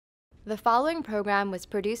The following program was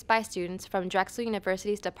produced by students from Drexel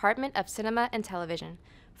University's Department of Cinema and Television.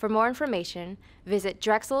 For more information, visit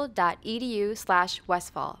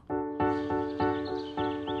drexel.edu/Westphal.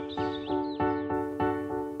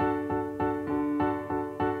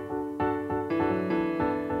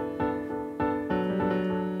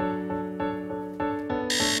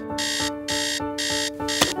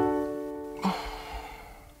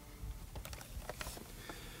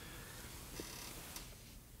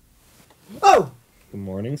 Oh! Good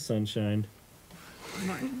morning, sunshine. Good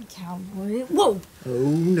morning, cowboy. Whoa! Oh,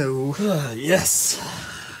 no. Yes.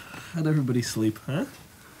 How'd everybody sleep, huh?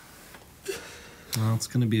 Well, it's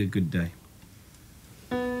gonna be a good day.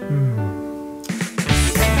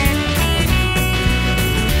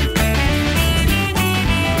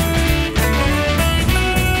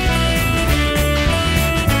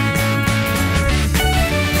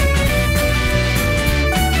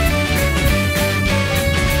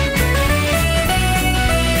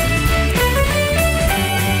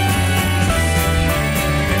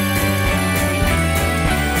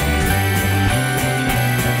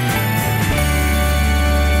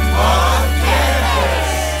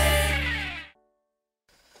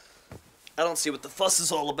 I don't see what the fuss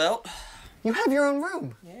is all about. You have your own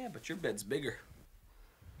room. Yeah, but your bed's bigger.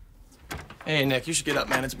 Hey, Nick, you should get up,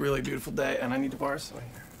 man. It's a really beautiful day, and I need to borrow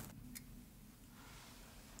something.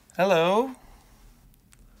 Hello?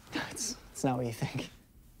 It's not what you think.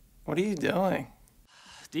 What are you doing?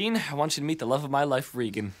 Dean, I want you to meet the love of my life,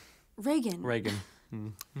 Regan. Reagan. Reagan.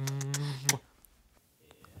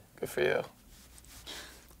 Good for you.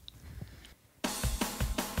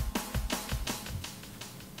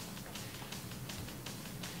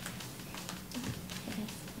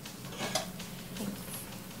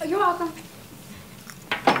 Oh, you're welcome.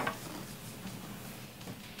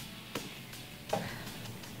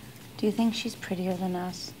 Do you think she's prettier than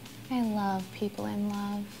us? I love people in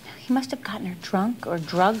love. He must have gotten her drunk or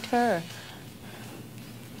drugged her.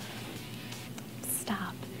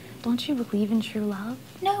 Stop. Don't you believe in true love?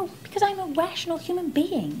 No, because I'm a rational human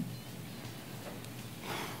being.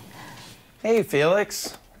 Hey,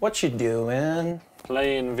 Felix. What you doing?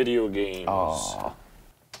 Playing video games. Aw.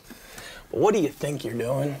 What do you think you're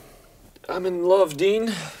doing? I'm in love,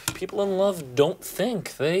 Dean. People in love don't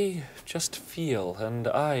think. They just feel. And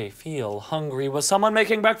I feel hungry. Was someone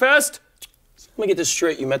making breakfast? Let me get this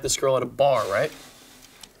straight. You met this girl at a bar, right?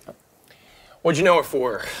 What'd you know her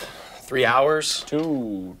for? 3 hours?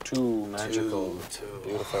 Two magical, Two.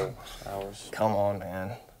 beautiful hours. Come on,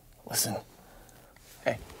 man. Listen.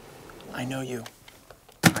 Hey, I know you.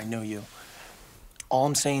 I know you. All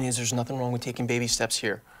I'm saying is there's nothing wrong with taking baby steps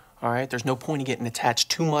here. All right? There's no point in getting attached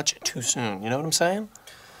too much too soon. You know what I'm saying?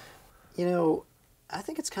 You know, I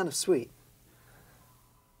think it's kind of sweet.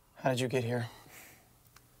 How did you get here?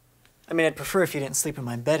 I mean, I'd prefer if you didn't sleep in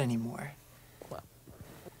my bed anymore. But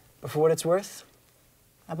for what it's worth,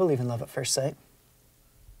 I believe in love at first sight.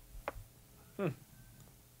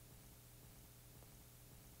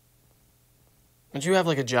 Did you have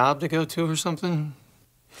like a job to go to or something?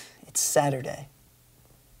 It's Saturday.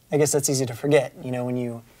 I guess that's easy to forget, you know, when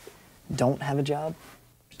you don't have a job.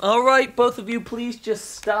 All right, both of you, please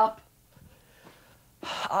just stop.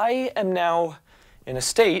 I am now in a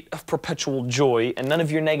state of perpetual joy, and none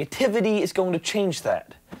of your negativity is going to change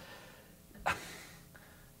that.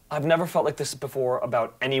 I've never felt like this before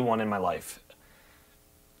about anyone in my life.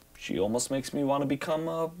 She almost makes me want to become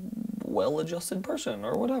a well-adjusted person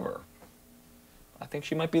or whatever. I think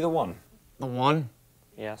she might be the one. The one?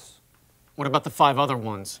 Yes. What about the 5 other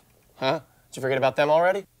ones? Huh? Did you forget about them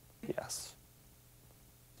already? Yes.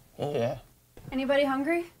 Yeah. Anybody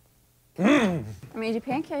hungry? I made you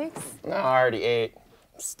pancakes. No, I already ate.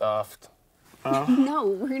 I'm stuffed. No,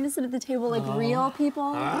 we're gonna sit at the table like real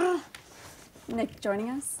people. Nick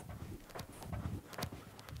joining us.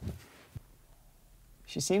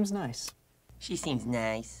 She seems nice. She seems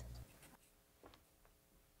nice.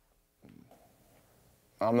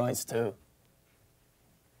 I'm nice too.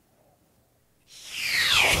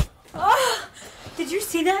 Oh, did you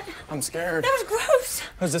see that? I'm scared. That was gross.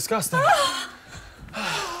 That was disgusting.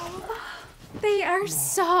 They are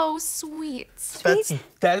so sweet.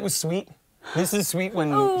 That was sweet. This is sweet when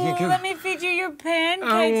you can... Let me feed you your pancakes.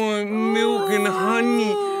 I want milk and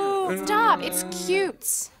honey. Stop, it's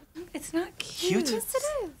cute. It's not cute. Cute? Yes, it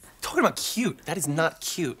is. Talking about cute. That is not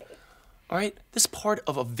cute. All right? This is part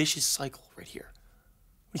of a vicious cycle right here.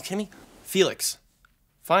 Are you kidding me? Felix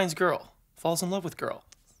finds girl, falls in love with girl,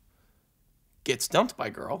 gets dumped by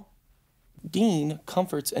girl. Dean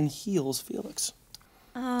comforts and heals Felix.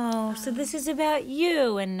 Oh, so this is about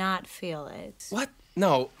you and not Felix. What?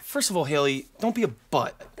 No. First of all, Hailey, don't be a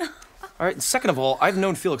butt. All right, and second of all, I've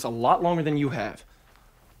known Felix a lot longer than you have.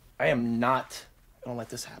 I am not gonna let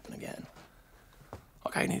this happen again.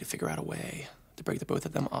 Look, I need to figure out a way to break the both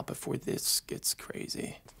of them up before this gets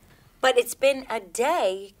crazy. But it's been a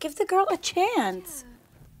day. Give the girl a chance.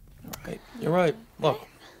 Right, you're right. Look,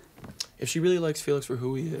 if she really likes Felix for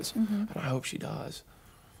who he is, and I hope she does,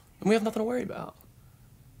 then we have nothing to worry about.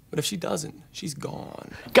 But if she doesn't, she's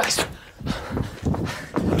gone. Guys,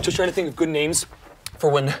 I was just trying to think of good names for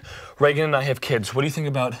when Reagan and I have kids. What do you think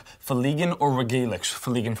about Feligan or Regalix?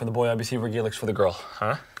 Feligan for the boy, obviously Regalix for the girl,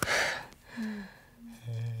 huh?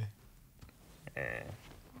 I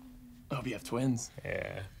hope you have twins.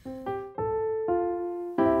 Yeah.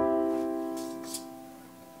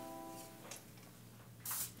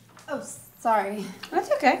 Oh, sorry. That's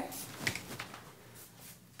okay.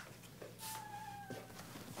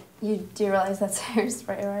 You do realize that's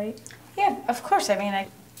hairspray, right? Yeah, of course. I mean, I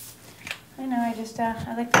know. I just,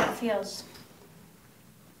 I like the way it feels.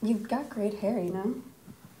 You've got great hair, you know?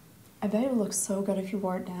 I bet it would look so good if you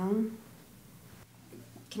wore it down.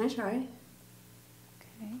 Can I try?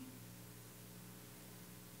 Okay.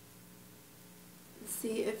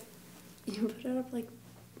 See, if you put it up like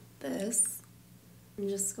this, and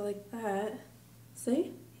just go like that.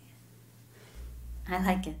 See? I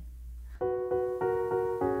like it.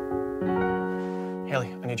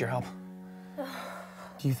 Hailey, I need your help.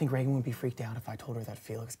 Do you think Reagan would be freaked out if I told her that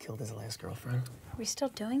Felix killed his last girlfriend? Are we still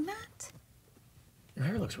doing that? Your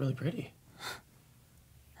hair looks really pretty.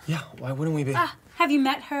 Yeah, why wouldn't we be? Have you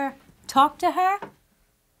met her? Talked to her?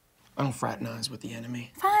 I don't fraternize with the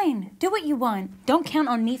enemy. Fine. Do what you want. Don't count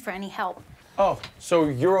on me for any help. Oh, so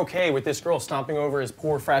you're okay with this girl stomping over his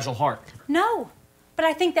poor, fragile heart? No. But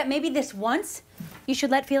I think that maybe this once, you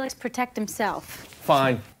should let Felix protect himself.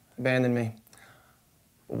 Fine. Abandon me.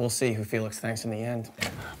 We'll see who Felix thanks in the end.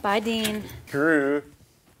 Bye, Dean. True.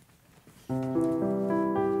 Have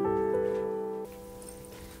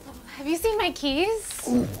you seen my keys?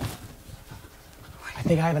 Ooh. I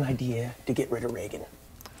think I have an idea to get rid of Reagan.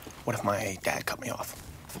 What if my dad cut me off?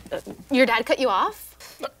 Your dad cut you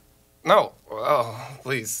off? No. Oh,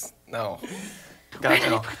 please, no. Where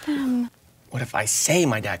did I put them? What if I say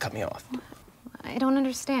my dad cut me off? I don't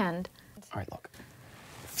understand. All right, look.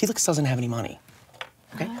 Felix doesn't have any money.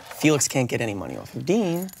 Okay? Felix can't get any money off of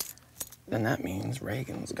Dean. Then that means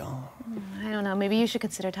Reagan's gone. I don't know. Maybe you should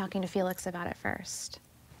consider talking to Felix about it first.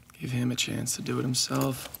 Give him a chance to do it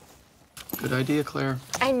himself. Good idea, Claire.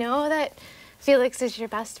 I know that Felix is your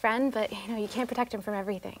best friend, but you can't protect him from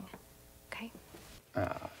everything. Okay?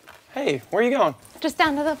 Hey, where are you going? Just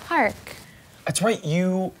down to the park. That's right,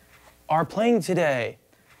 you are playing today.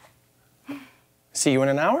 See you in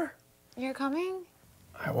an hour? You're coming?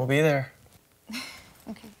 I will be there.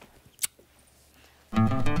 Okay.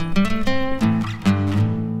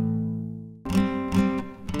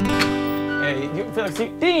 Hey, Felix,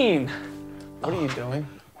 Dean! what are you doing?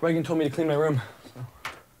 Reagan told me to clean my room.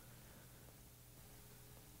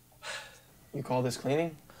 You call this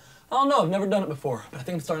cleaning? I don't know, I've never done it before, but I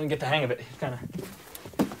think I'm starting to get the hang of it. Kind of.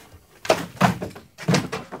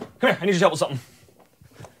 Come here, I need your help with something.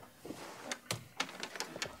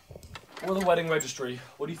 For the wedding registry,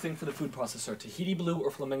 what do you think for the food processor? Tahiti blue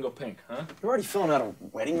or flamingo pink, huh? You're already filling out a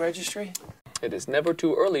wedding registry? It is never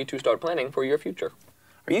too early to start planning for your future.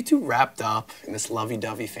 Are you too wrapped up in this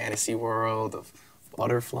lovey-dovey fantasy world of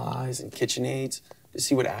butterflies and KitchenAids to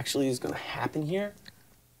see what actually is going to happen here?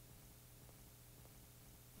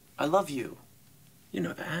 I love you. You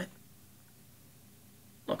know that.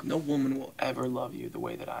 Look, no woman will ever love you the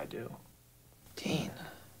way that I do. Dean,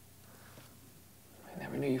 I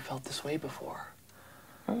never knew you felt this way before.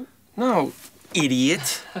 No,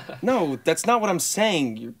 idiot. No, that's not what I'm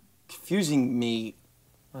saying. You're confusing me.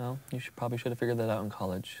 Well, you probably should have figured that out in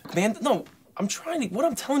college. Man, no, what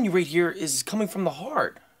I'm telling you right here is coming from the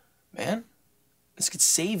heart. Man, this could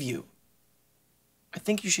save you. I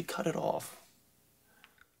think you should cut it off.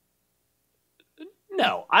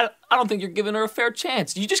 No, I don't think you're giving her a fair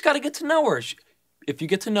chance. You just got to get to know her. If you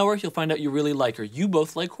get to know her, you'll find out you really like her. You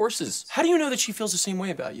both like horses. How do you know that she feels the same way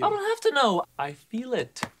about you? I don't have to know. I feel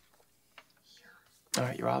it. All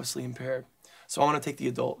right, you're obviously impaired. So I want to take the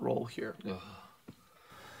adult role here. Ugh.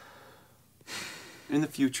 In the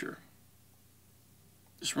future,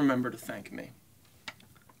 just remember to thank me.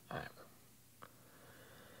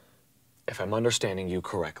 If I'm understanding you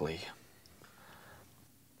correctly,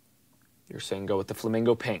 you're saying go with the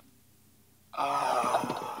flamingo pink.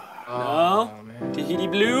 No? Man. Tahiti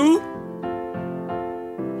blue?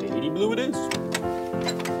 Tahiti blue it is.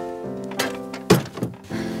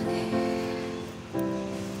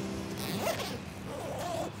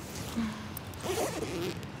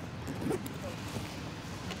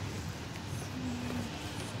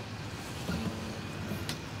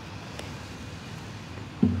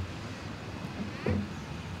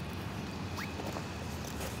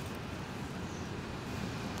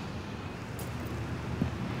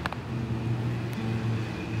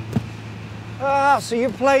 Oh, so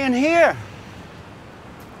you're playing here?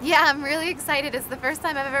 Yeah, I'm really excited. It's the first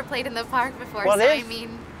time I've ever played in the park before, Well, so I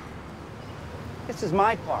mean... This is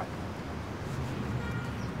my park.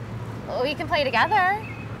 Well, we can play together.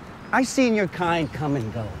 I've seen your kind come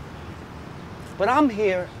and go. But I'm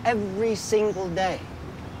here every single day.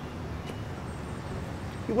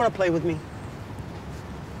 You want to play with me?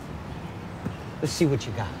 Let's see what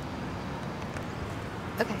you got.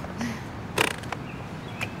 Okay.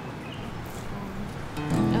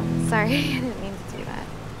 Oh, sorry. I didn't mean to do that.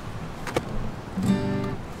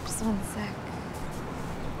 Just one sec.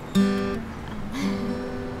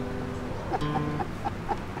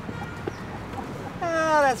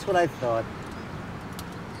 Ah, that's what I thought.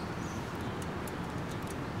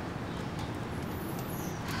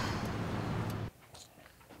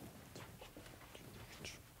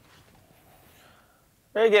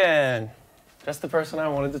 Reagan, just the person I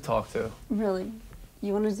wanted to talk to. Really?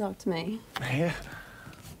 You wanted to talk to me? Yeah.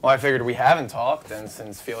 Well, I figured we haven't talked, and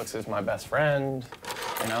since Felix is my best friend,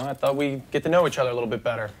 you know, I thought we'd get to know each other a little bit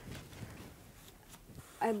better.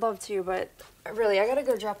 I'd love to, but really, I gotta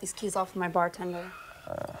go drop these keys off with my bartender.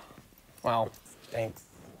 Well, thanks.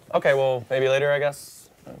 Okay, well, maybe later, I guess.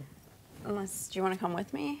 Unless, do you want to come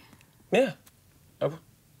with me? Yeah. Okay.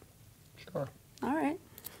 Sure. All right.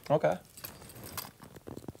 Okay.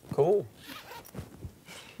 Cool.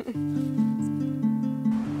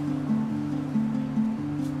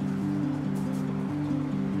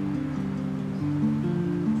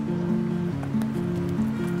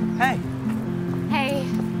 Hey. Hey,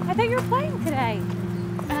 I thought you were playing today.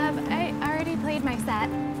 I already played my set.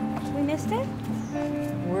 We missed it?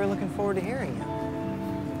 We're looking forward to hearing you.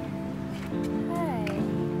 Hey.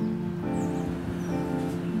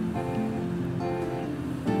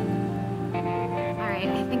 All right,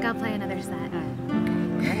 I think I'll play another set.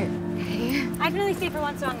 Great. Okay. I can only stay for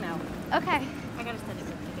one song now. Okay. I gotta send it to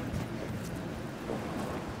you.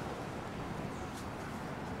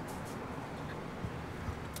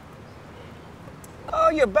 Oh,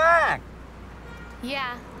 you're back.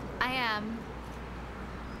 Yeah, I am.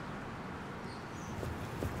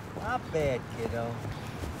 Not bad, kiddo.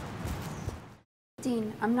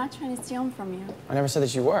 Dean, I'm not trying to steal them from you. I never said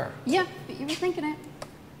that you were. Yeah, but you were thinking it.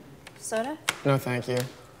 Soda? No, thank you.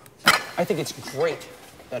 I think it's great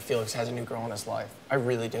that Felix has a new girl in his life. I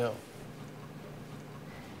really do.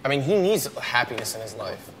 I mean, he needs happiness in his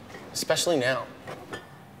life, especially now.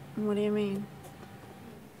 What do you mean?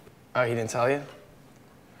 Oh, he didn't tell you?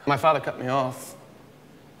 My father cut me off.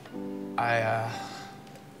 I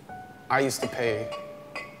used to pay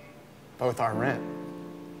both our rent.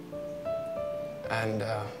 And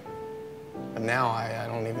but now I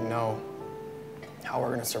don't even know how we're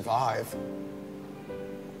gonna survive.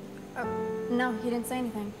 No, he didn't say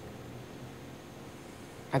anything.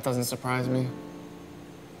 That doesn't surprise me.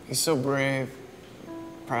 He's so brave,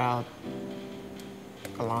 proud,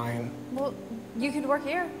 a lion. Well, you could work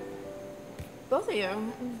here. Both of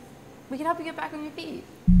you. We can help you get back on your feet.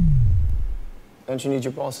 Don't you need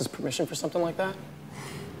your boss's permission for something like that?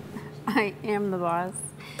 I am the boss.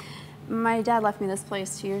 My dad left me this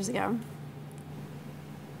place 2 years ago.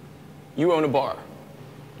 You own a bar.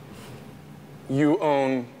 You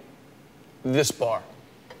own this bar.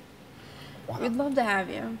 Wow. We'd love to have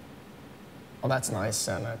you. Well, that's nice,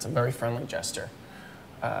 and it's a very friendly gesture.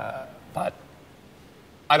 But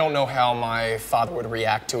I don't know how my father would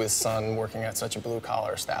react to his son working at such a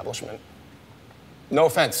blue-collar establishment. No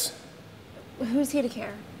offense. Who's he to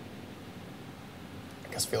care?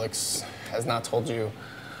 Because Felix has not told you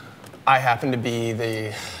I happen to be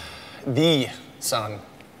the son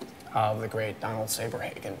of the great Donald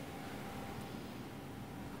Saberhagen.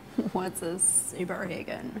 What's a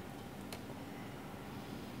Saberhagen?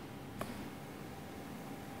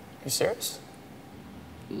 You serious?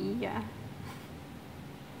 Yeah.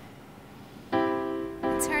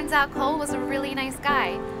 It turns out Cole was a really nice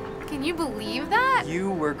guy. Can you believe that?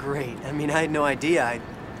 You were great. I mean, I had no idea. I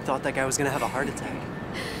thought that guy was gonna have a heart attack.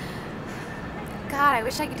 God, I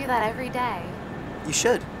wish I could do that every day. You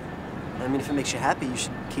should. I mean, if it makes you happy, you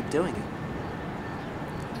should keep doing it.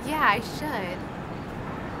 Yeah, I should.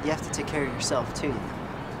 You have to take care of yourself, too, you know.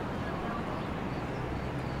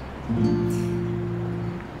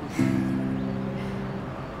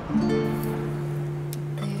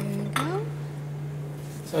 There you go.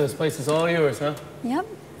 So this place is all yours, huh? Yep,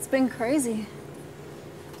 it's been crazy.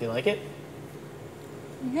 Do you like it?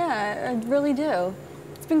 Yeah, I really do.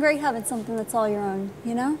 It's been great having something that's all your own,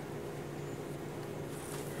 you know?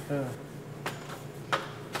 Yeah.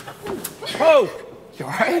 Whoa! You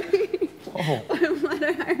all right? Whoa. I'm glad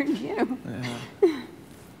I hired you. Yeah.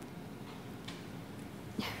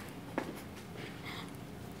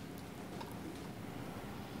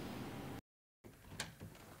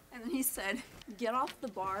 get off the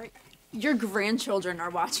bar. Your grandchildren are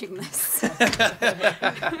watching this.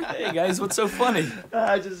 Hey guys, what's so funny?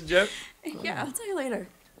 Just a joke. Yeah, I'll tell you later.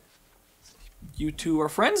 You two are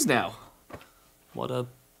friends now. What a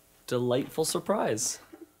delightful surprise.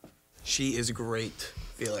 She is great,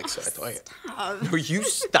 Felix. I thought. Stop. No, you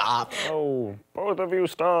stop. Oh, both of you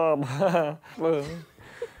stop.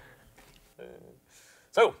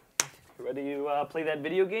 So, you ready to play that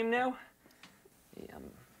video game now?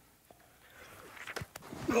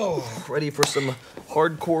 Oh, ready for some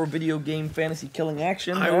hardcore video game fantasy killing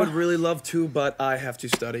action? I would really love to, but I have to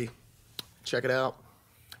study. Check it out.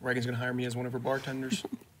 Reagan's gonna hire me as one of her bartenders.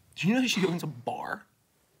 Do you know she owns a bar?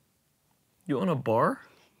 You own a bar?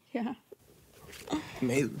 Yeah.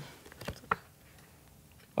 Maybe.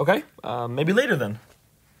 Okay, maybe later then.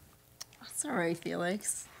 That's all right,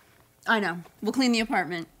 Felix. I know. We'll clean the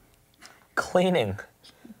apartment. Cleaning.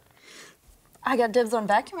 I got dibs on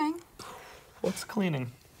vacuuming. What's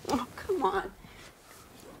cleaning? Oh, come on.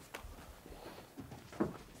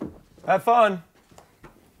 Have fun.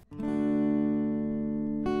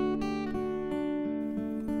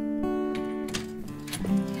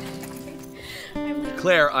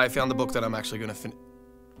 Claire, I found the book that I'm actually gonna finish.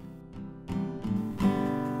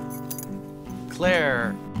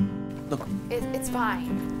 Claire, look. It's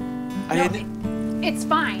fine. It's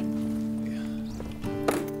fine.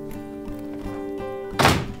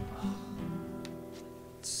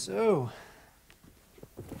 So,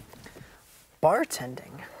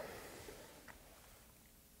 bartending.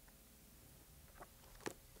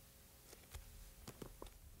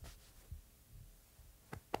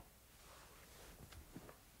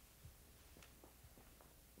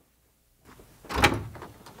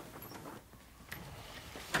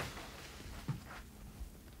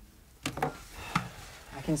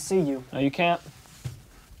 I can see you. No, you can't.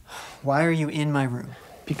 Why are you in my room?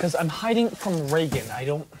 Because I'm hiding from Reagan. I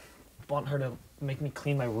don't want her to make me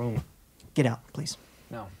clean my room. Get out, please.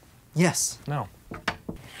 No. Yes. No.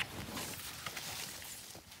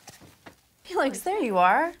 Felix, there you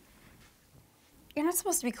are. You're not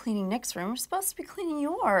supposed to be cleaning Nick's room. You're supposed to be cleaning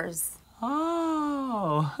yours.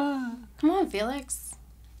 Oh. Come on, Felix.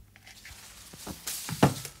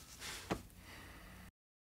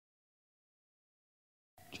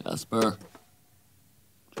 Jasper.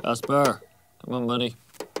 Jasper. Come on, buddy.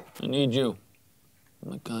 I need you. Oh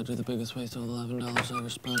my God, you're the biggest waste of $11 I ever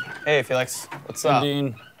spent. Hey, Felix. What's up?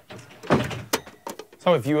 Dean.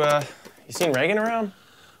 So, have you seen Reagan around?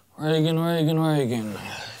 Reagan.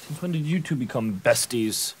 Since when did you two become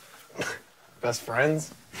besties? Best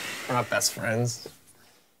friends? We're not best friends.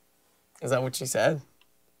 Is that what she said?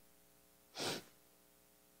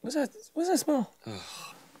 What's that smell?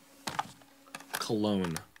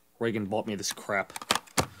 Cologne. Reagan bought me this crap.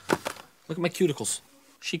 Look at my cuticles.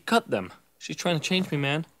 She cut them. She's trying to change me,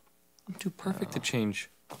 man. I'm too perfect to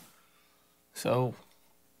change. So,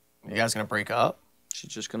 you guys gonna break up?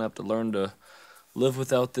 She's just gonna have to learn to live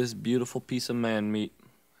without this beautiful piece of man meat.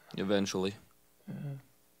 Eventually.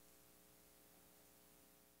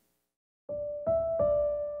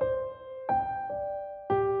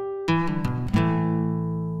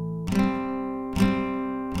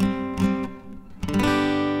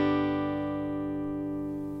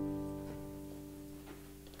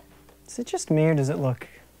 Is it just me or does it look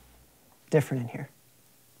different in here?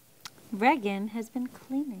 Reagan has been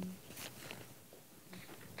cleaning.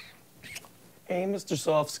 Hey, Mr.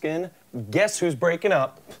 Softskin, guess who's breaking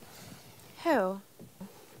up? Who?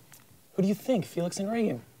 Who do you think, Felix and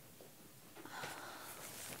Reagan?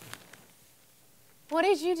 What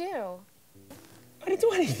did you do? I didn't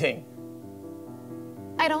do anything.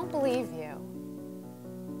 I don't believe you.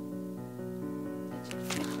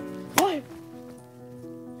 What?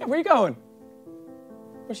 Hey, where you going?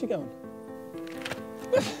 Where's she going?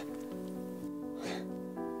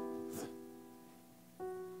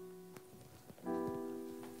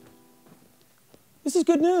 This is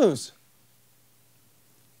good news.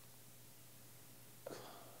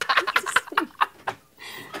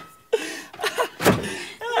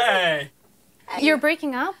 Hey. You're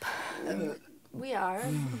breaking up? We are.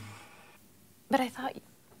 But I thought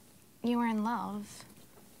you were in love.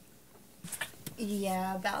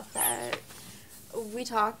 Yeah, about that. We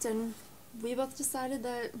talked and we both decided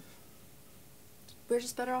that we're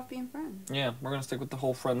just better off being friends. Yeah, we're gonna stick with the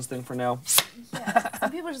whole friends thing for now. Yeah, some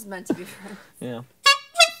people are just meant to be friends. Yeah.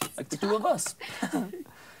 Like the two of us.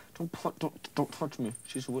 Don't touch me.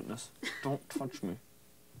 She's a witness. Don't touch me.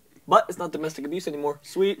 But it's not domestic abuse anymore.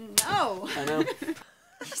 Sweet. No. I know.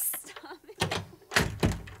 Stop it.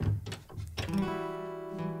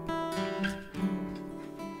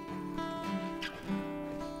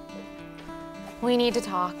 We need to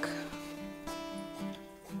talk.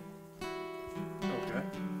 Okay.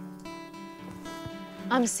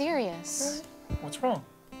 I'm serious. What's wrong?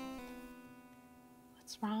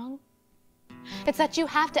 What's wrong? It's that you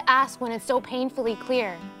have to ask when it's so painfully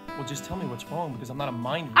clear. Well, just tell me what's wrong because I'm not a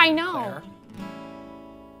mind reader, I know. Claire.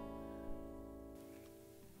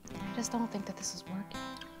 I just don't think that this is working.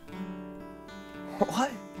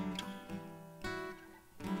 What?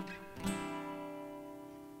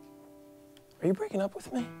 Are you breaking up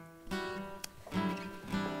with me?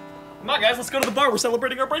 Come on, guys, let's go to the bar. We're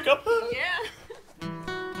celebrating our breakup. Yeah.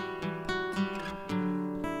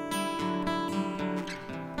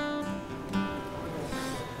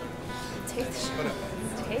 Take the shot.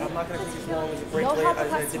 I'm not gonna take as long as a break Go later help the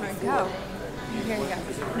as I did customer. before. Go. Here you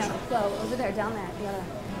go. No, go over there, down there. The other.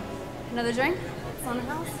 Another drink? It's on the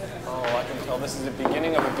house. Oh, I can tell this is the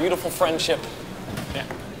beginning of a beautiful friendship. Yeah.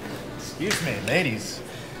 Excuse me, ladies.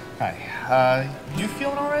 Hi. You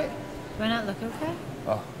feeling all right? Do I not look okay?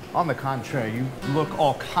 Oh, on the contrary, you look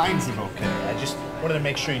all kinds of okay. I just wanted to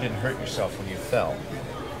make sure you didn't hurt yourself when you fell.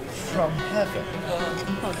 From heaven.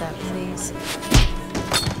 Hold that, please.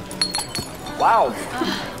 Wow.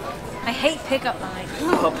 I hate pickup lines.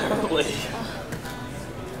 Apparently.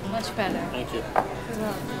 Much better. Thank you.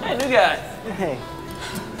 Hey, new guy. Hey,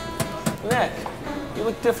 Nick, you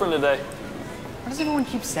look different today. what does everyone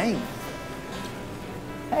keep saying?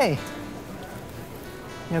 Hey.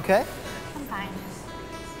 You okay? I'm fine.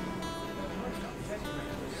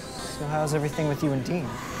 So how's everything with you and Dean? I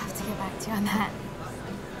have to get back to you on that.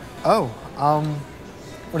 Oh,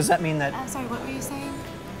 what does that mean that... I'm sorry, what were you saying?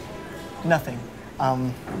 Nothing.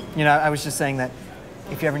 You know, I was just saying that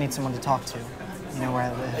if you ever need someone to talk to, you know where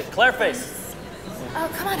I live. Claire face. Oh,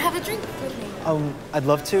 come on, have a drink with me. I'd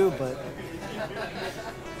love to, but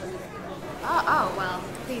Oh, well,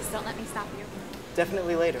 please don't let me stop you.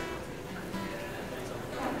 definitely later.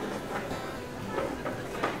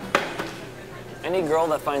 Any girl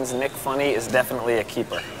that finds Nick funny is definitely a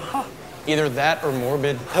keeper. Either that or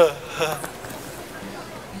morbid.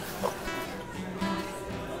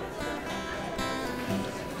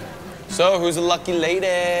 So, who's a lucky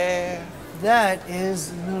lady? That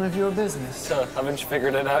is none of your business. So, haven't you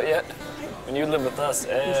figured it out yet? When you live with us,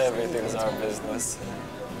 everything's our business.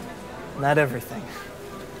 Not everything.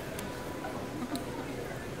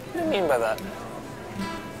 What do you mean by that?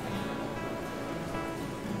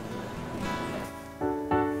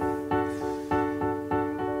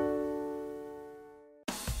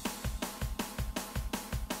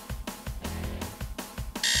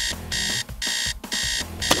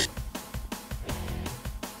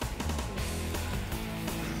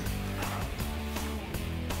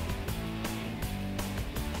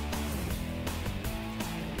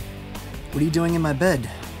 What are you doing in my bed?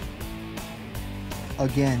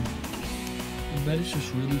 Again. The bed is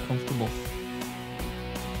just really comfortable.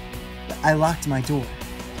 I locked my door.